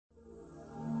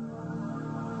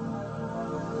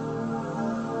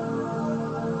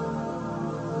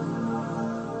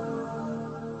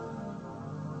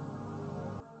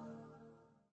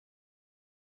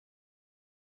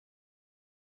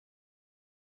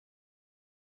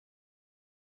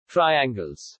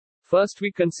Triangles. First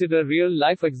we consider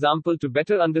real-life example to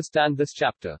better understand this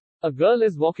chapter. A girl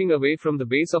is walking away from the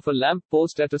base of a lamp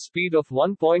post at a speed of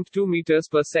 1.2 meters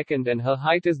per second and her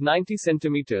height is 90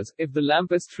 centimeters, if the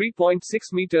lamp is 3.6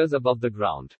 meters above the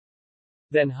ground.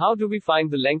 Then how do we find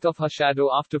the length of her shadow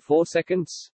after 4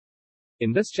 seconds?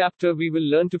 In this chapter we will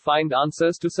learn to find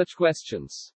answers to such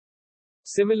questions.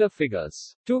 Similar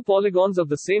figures. Two polygons of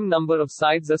the same number of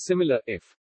sides are similar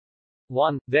if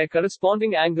 1. Their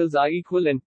corresponding angles are equal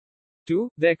and 2.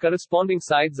 Their corresponding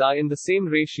sides are in the same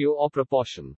ratio or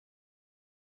proportion.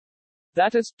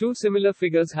 That is, two similar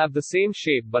figures have the same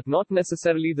shape but not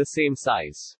necessarily the same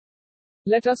size.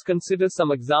 Let us consider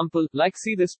some example, like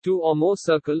see this, 2 or more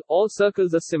circle, all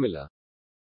circles are similar.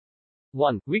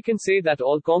 1. We can say that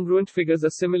all congruent figures are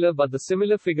similar but the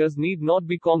similar figures need not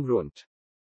be congruent.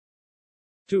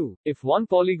 2. If one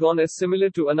polygon is similar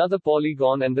to another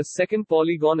polygon and the second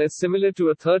polygon is similar to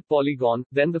a third polygon,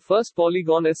 then the first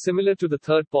polygon is similar to the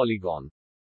third polygon.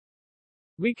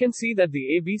 We can see that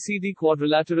the ABCD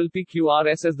quadrilateral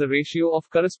PQRS as the ratio of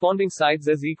corresponding sides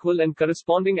is equal and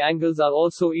corresponding angles are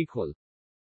also equal.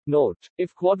 Note,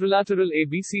 if quadrilateral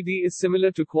ABCD is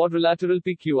similar to quadrilateral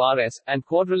PQRS, and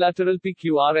quadrilateral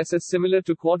PQRS is similar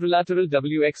to quadrilateral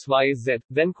WXYZ,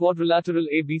 then quadrilateral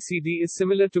ABCD is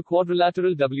similar to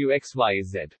quadrilateral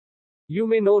WXYZ. You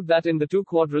may note that in the two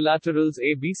quadrilaterals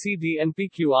ABCD and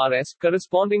PQRS,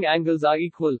 corresponding angles are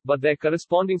equal, but their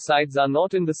corresponding sides are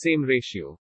not in the same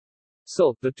ratio.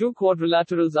 So, the two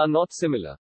quadrilaterals are not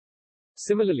similar.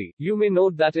 Similarly, you may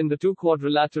note that in the two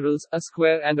quadrilaterals, a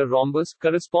square and a rhombus,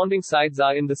 corresponding sides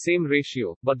are in the same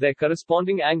ratio, but their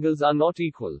corresponding angles are not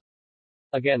equal.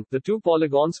 Again, the two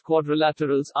polygons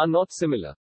quadrilaterals are not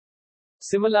similar.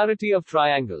 Similarity of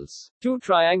triangles. Two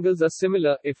triangles are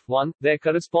similar if 1. Their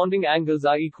corresponding angles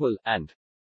are equal, and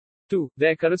 2.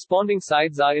 Their corresponding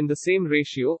sides are in the same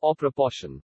ratio or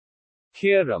proportion.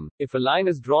 Theorem. If a line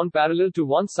is drawn parallel to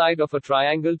one side of a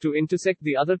triangle to intersect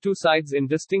the other two sides in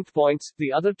distinct points,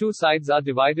 the other two sides are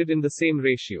divided in the same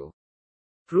ratio.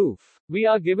 Proof. We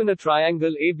are given a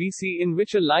triangle ABC in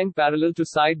which a line parallel to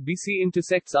side BC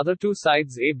intersects other two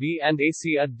sides AB and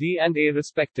AC at D and A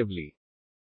respectively.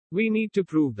 We need to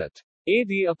prove that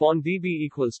AD upon DB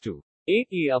equals to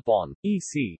AE upon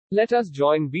EC. Let us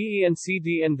join BE and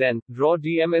CD and then draw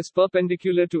DM as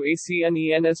perpendicular to AC and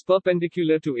EN as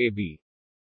perpendicular to AB.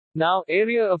 Now,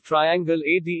 area of triangle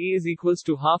ADE is equals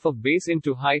to half of base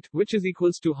into height, which is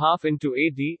equals to half into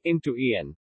AD, into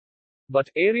EN. But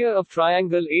area of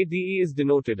triangle ADE is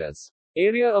denoted as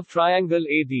area of triangle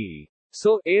ADE.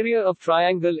 So, area of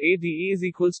triangle ADE is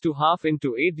equals to half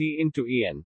into AD into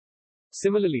EN.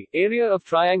 Similarly, area of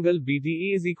triangle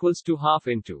BDE is equals to half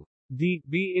into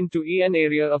DB into EN.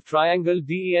 Area of triangle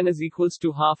DEN is equals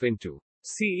to half into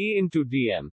CE into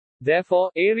DM.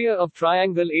 Therefore, area of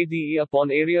triangle ADE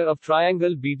upon area of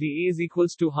triangle BDE is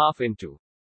equals to half into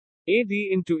AD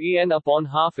into EN upon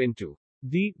half into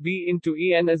DB into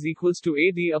EN is equals to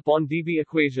AD upon DB.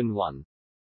 Equation 1.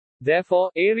 Therefore,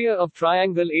 area of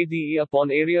triangle ADE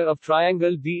upon area of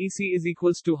triangle DEC is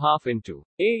equals to half into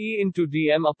AE into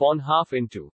DM upon half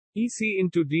into EC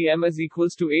into DM is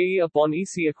equals to AE upon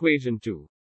EC. Equation 2.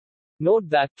 Note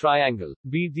that triangle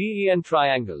BDE and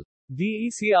triangle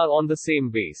DEC are on the same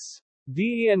base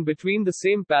DE and between the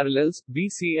same parallels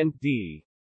BC and DE.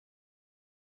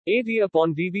 AD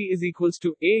upon DB is equals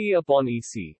to AE upon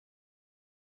EC.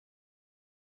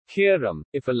 Theorem.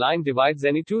 If a line divides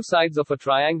any two sides of a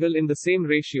triangle in the same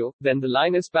ratio, then the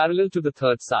line is parallel to the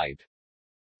third side.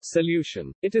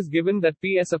 Solution. It is given that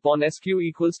PS upon SQ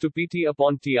equals to PT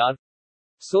upon TR.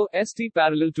 So, ST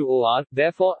parallel to OR,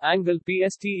 therefore, angle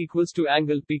PST equals to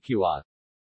angle PQR.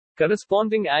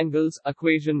 Corresponding angles,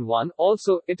 equation 1.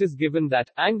 Also, it is given that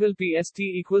angle PST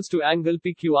equals to angle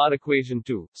PQR. Equation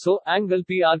 2. So, angle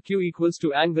PRQ equals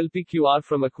to angle PQR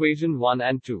from equation 1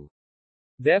 and 2.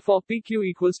 Therefore, PQ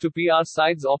equals to PR.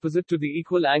 Sides opposite to the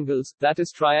equal angles, that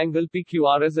is triangle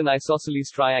PQR is an isosceles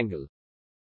triangle.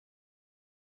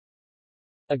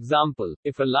 Example.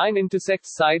 If a line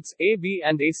intersects sides AB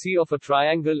and AC of a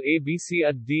triangle ABC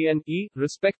at D and E,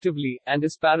 respectively, and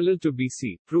is parallel to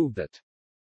BC, prove that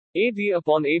AD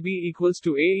upon AB equals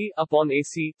to AE upon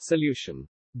AC. Solution.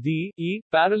 DE,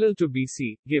 parallel to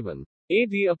BC, given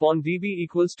AD upon DB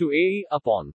equals to AE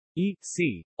upon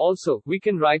EC. Also, we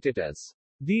can write it as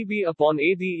DB upon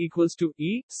AD equals to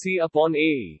EC upon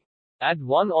AE. Add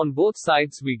 1 on both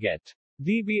sides, we get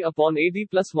dB upon AD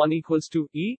plus 1 equals to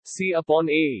EC upon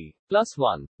AE plus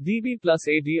 1. dB plus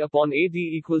AD upon AD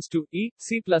equals to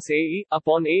EC plus AE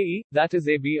upon AE, that is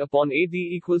AB upon AD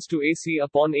equals to AC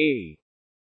upon AE.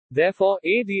 Therefore,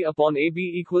 AD upon AB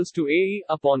equals to AE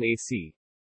upon AC.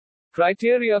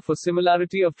 Criteria for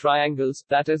similarity of triangles,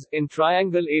 that is, in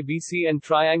triangle ABC and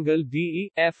triangle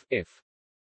DEF, if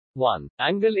 1.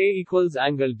 Angle A equals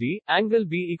angle D, angle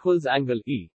B equals angle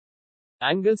E,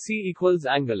 angle C equals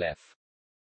angle F.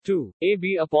 2.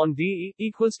 AB upon DE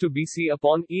equals to BC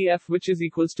upon EF, which is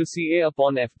equals to CA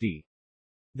upon FD.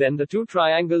 Then the two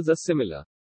triangles are similar.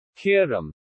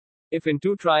 Theorem. If in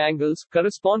two triangles,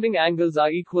 corresponding angles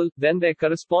are equal, then their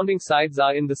corresponding sides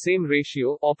are in the same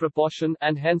ratio, or proportion,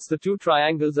 and hence the two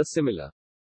triangles are similar.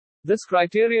 This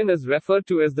criterion is referred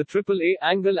to as the AAA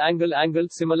angle-angle-angle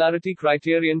similarity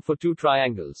criterion for two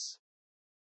triangles.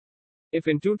 If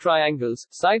in two triangles,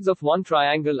 sides of one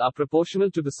triangle are proportional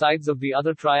to the sides of the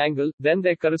other triangle, then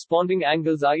their corresponding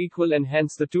angles are equal and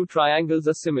hence the two triangles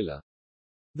are similar.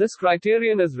 This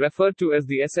criterion is referred to as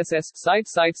the SSS,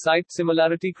 side-side-side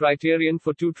similarity criterion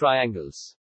for two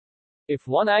triangles. If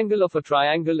one angle of a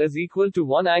triangle is equal to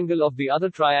one angle of the other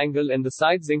triangle and the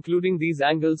sides including these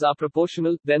angles are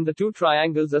proportional, then the two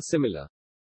triangles are similar.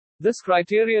 This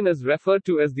criterion is referred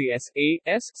to as the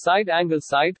SAS,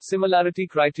 side-angle-side similarity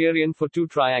criterion for two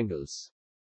triangles.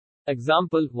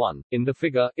 Example 1. In the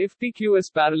figure, if PQ is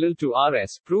parallel to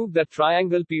RS, prove that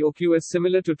triangle POQ is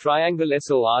similar to triangle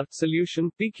SOR.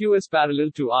 Solution: PQ is parallel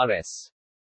to RS.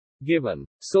 Given.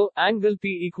 So, angle P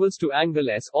equals to angle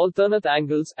S, alternate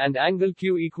angles, and angle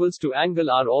Q equals to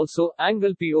angle R. Also,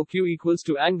 angle POQ equals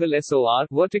to angle SOR,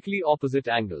 vertically opposite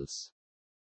angles.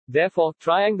 Therefore,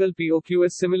 triangle POQ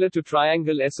is similar to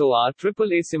triangle SOR.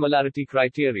 AAA similarity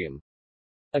criterion.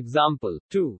 Example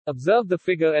 2. Observe the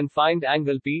figure and find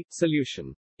angle P.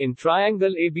 Solution. In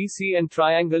triangle ABC and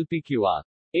triangle PQR,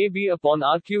 AB upon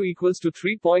RQ equals to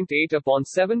 3.8 upon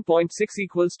 7.6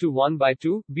 equals to 1 by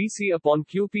 2, BC upon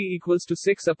QP equals to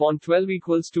 6 upon 12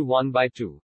 equals to 1 by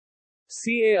 2.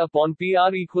 CA upon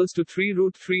PR equals to 3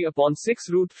 root 3 upon 6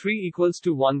 root 3 equals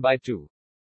to 1 by 2.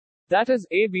 That is,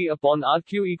 AB upon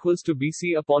RQ equals to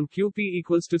BC upon QP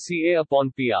equals to CA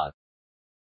upon PR.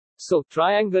 So,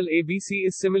 triangle ABC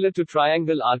is similar to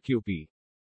triangle RQP.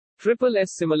 Triple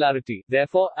S similarity,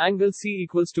 therefore, angle C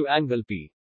equals to angle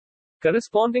P.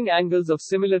 Corresponding angles of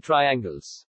similar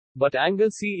triangles. But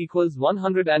angle C equals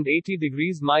 180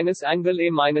 degrees minus angle A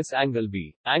minus angle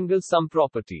B. Angle sum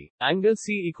property. Angle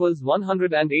C equals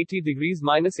 180 degrees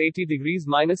minus 80 degrees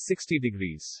minus 60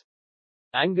 degrees.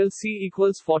 Angle C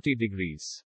equals 40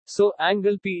 degrees. So,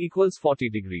 angle P equals 40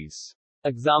 degrees.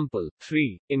 Example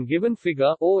 3. In given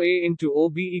figure, OA into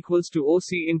OB equals to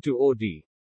OC into OD.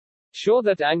 Show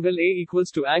that angle A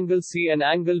equals to angle C and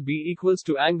angle B equals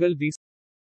to angle D.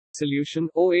 Solution: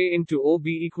 OA into OB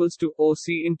equals to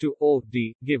OC into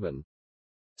OD, given.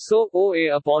 So,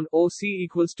 OA upon OC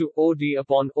equals to OD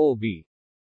upon OB.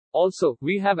 Also,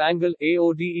 we have angle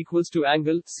AOD equals to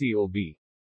angle COB.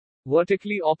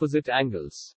 Vertically opposite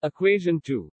angles. Equation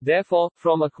 2. Therefore,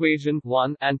 from equation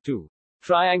 1 and 2.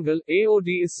 Triangle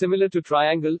AOD is similar to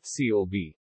triangle COB.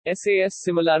 SAS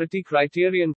similarity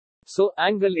criterion. So,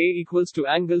 angle A equals to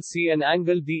angle C and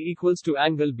angle D equals to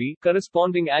angle B,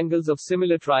 corresponding angles of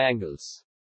similar triangles.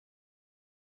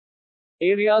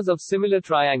 Areas of similar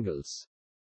triangles.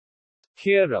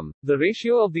 Theorem. The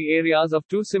ratio of the areas of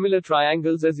two similar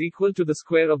triangles is equal to the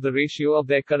square of the ratio of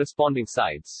their corresponding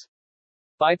sides.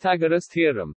 Pythagoras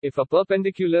theorem. If a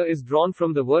perpendicular is drawn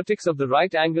from the vertex of the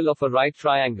right angle of a right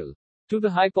triangle to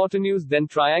the hypotenuse, then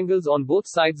triangles on both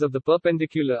sides of the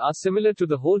perpendicular are similar to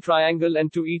the whole triangle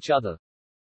and to each other.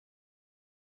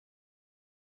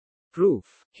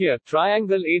 Proof. Here,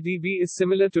 triangle ADB is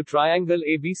similar to triangle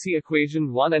ABC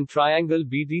equation 1 and triangle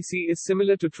BDC is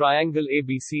similar to triangle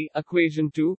ABC equation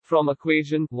 2. From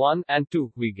equation 1 and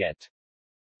 2, we get.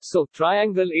 So,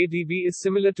 triangle ADB is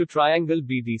similar to triangle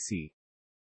BDC.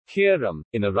 Theorem.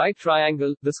 In a right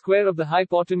triangle, the square of the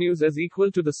hypotenuse is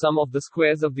equal to the sum of the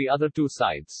squares of the other two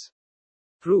sides.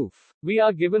 Proof. We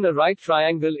are given a right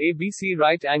triangle ABC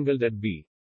right-angled at B.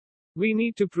 We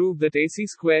need to prove that AC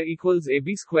square equals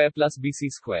AB square plus BC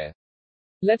square.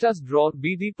 Let us draw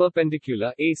BD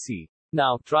perpendicular AC.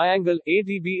 Now, triangle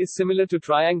ADB is similar to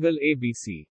triangle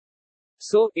ABC.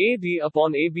 So, AD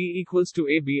upon AB equals to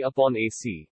AB upon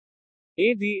AC.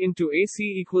 AD into AC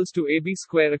equals to AB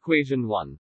square equation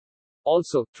 1.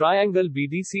 Also, triangle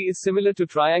BDC is similar to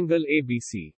triangle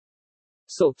ABC.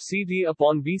 So, CD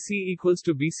upon BC equals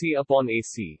to BC upon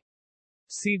AC.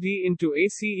 CD into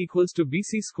AC equals to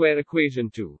BC square equation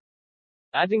 2.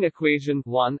 Adding equation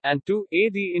 1 and 2,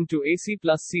 AD into AC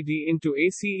plus CD into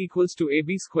AC equals to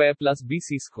AB square plus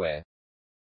BC square.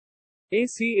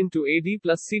 AC into AD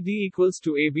plus CD equals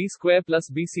to AB square plus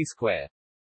BC square.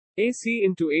 AC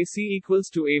into AC equals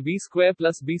to AB square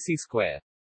plus BC square.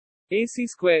 AC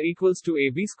square equals to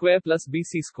AB square plus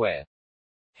BC square.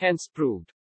 hence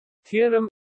proved. Theorem.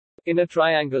 In a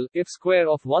triangle, if square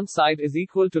of one side is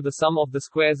equal to the sum of the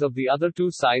squares of the other two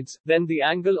sides, then the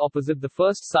angle opposite the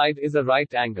first side is a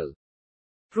right angle.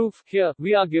 Proof. Here,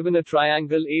 we are given a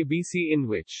triangle ABC in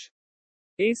which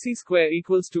AC square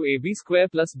equals to AB square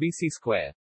plus BC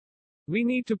square. We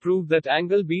need to prove that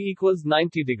angle B equals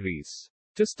 90 degrees.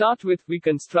 To start with, we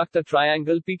construct a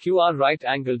triangle PQR right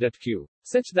angled at Q,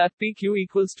 such that PQ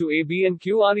equals to AB and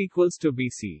QR equals to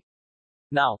BC.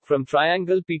 Now, from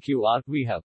triangle PQR, we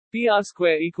have PR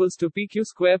square equals to PQ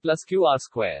square plus QR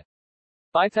square.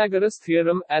 Pythagoras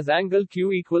theorem, as angle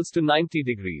Q equals to 90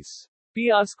 degrees.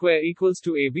 PR square equals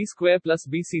to AB square plus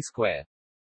BC square.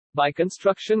 By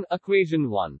construction, equation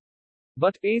 1.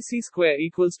 But AC square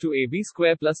equals to AB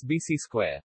square plus BC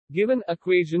square. Given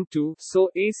equation 2, so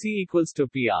AC equals to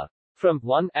PR. From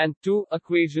 1 and 2,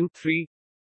 equation 3.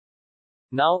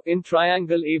 Now, in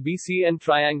triangle ABC and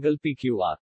triangle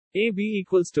PQR. AB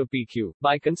equals to PQ.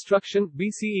 By construction,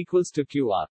 BC equals to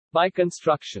QR. By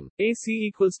construction, AC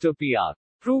equals to PR.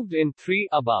 Proved in 3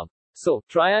 above. So,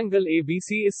 triangle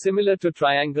ABC is similar to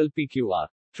triangle PQR.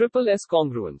 Triple S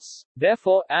congruence.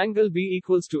 Therefore, angle B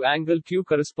equals to angle Q.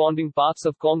 Corresponding parts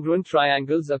of congruent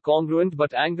triangles are congruent,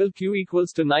 but angle Q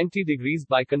equals to 90 degrees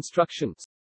by construction.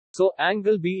 So,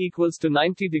 angle B equals to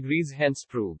 90 degrees, hence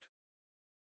proved.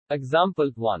 Example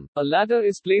 1. A ladder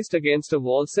is placed against a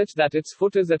wall such that its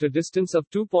foot is at a distance of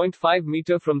 2.5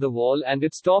 meter from the wall and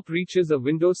its top reaches a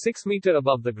window 6 meter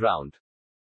above the ground.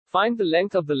 Find the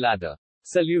length of the ladder.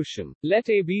 Solution. Let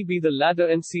AB be the ladder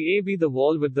and CA be the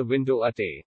wall with the window at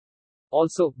A.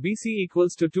 Also, BC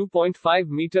equals to 2.5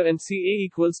 meter and CA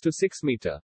equals to 6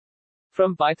 meter.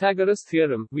 From Pythagoras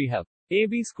theorem, we have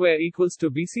AB square equals to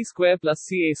BC square plus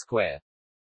CA square.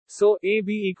 So, AB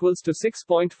equals to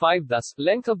 6.5, thus,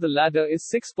 length of the ladder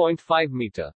is 6.5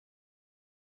 meter.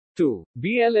 2.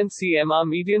 BL and CM are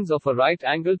medians of a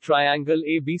right-angled triangle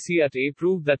ABC at A.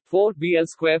 Prove that 4BL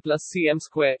square plus CM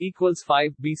square equals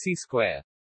 5BC square.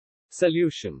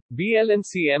 Solution. BL and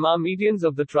CM are medians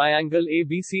of the triangle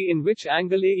ABC in which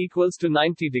angle A equals to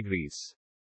 90 degrees.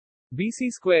 BC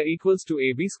square equals to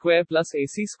AB square plus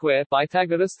AC square.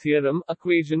 Pythagoras theorem,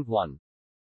 equation 1.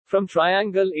 From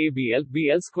triangle ABL,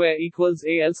 BL square equals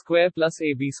AL square plus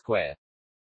AB square.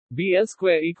 BL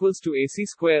square equals to AC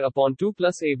square upon 2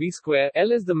 plus AB square.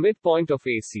 L is the midpoint of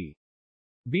AC.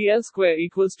 BL square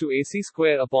equals to AC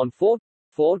square upon 4.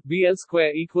 4. BL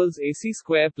square equals AC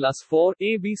square plus 4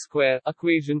 AB square.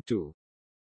 Equation 2.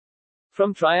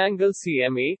 From triangle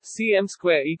CMA, CM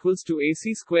square equals to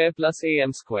AC square plus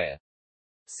AM square.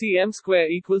 CM square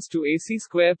equals to AC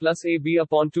square plus AB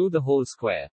upon 2 the whole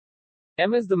square.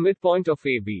 M is the midpoint of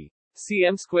AB.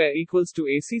 CM square equals to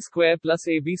AC square plus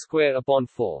AB square upon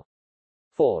 4.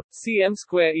 4. CM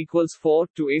square equals 4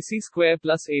 to AC square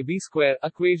plus AB square.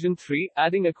 Equation 3.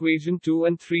 Adding equation 2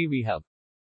 and 3, we have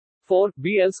 4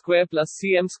 BL square plus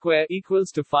CM square equals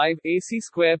to 5 AC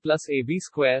square plus AB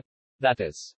square. That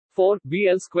is 4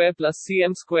 BL square plus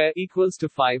CM square equals to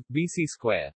 5 BC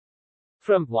square.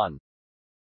 From 1.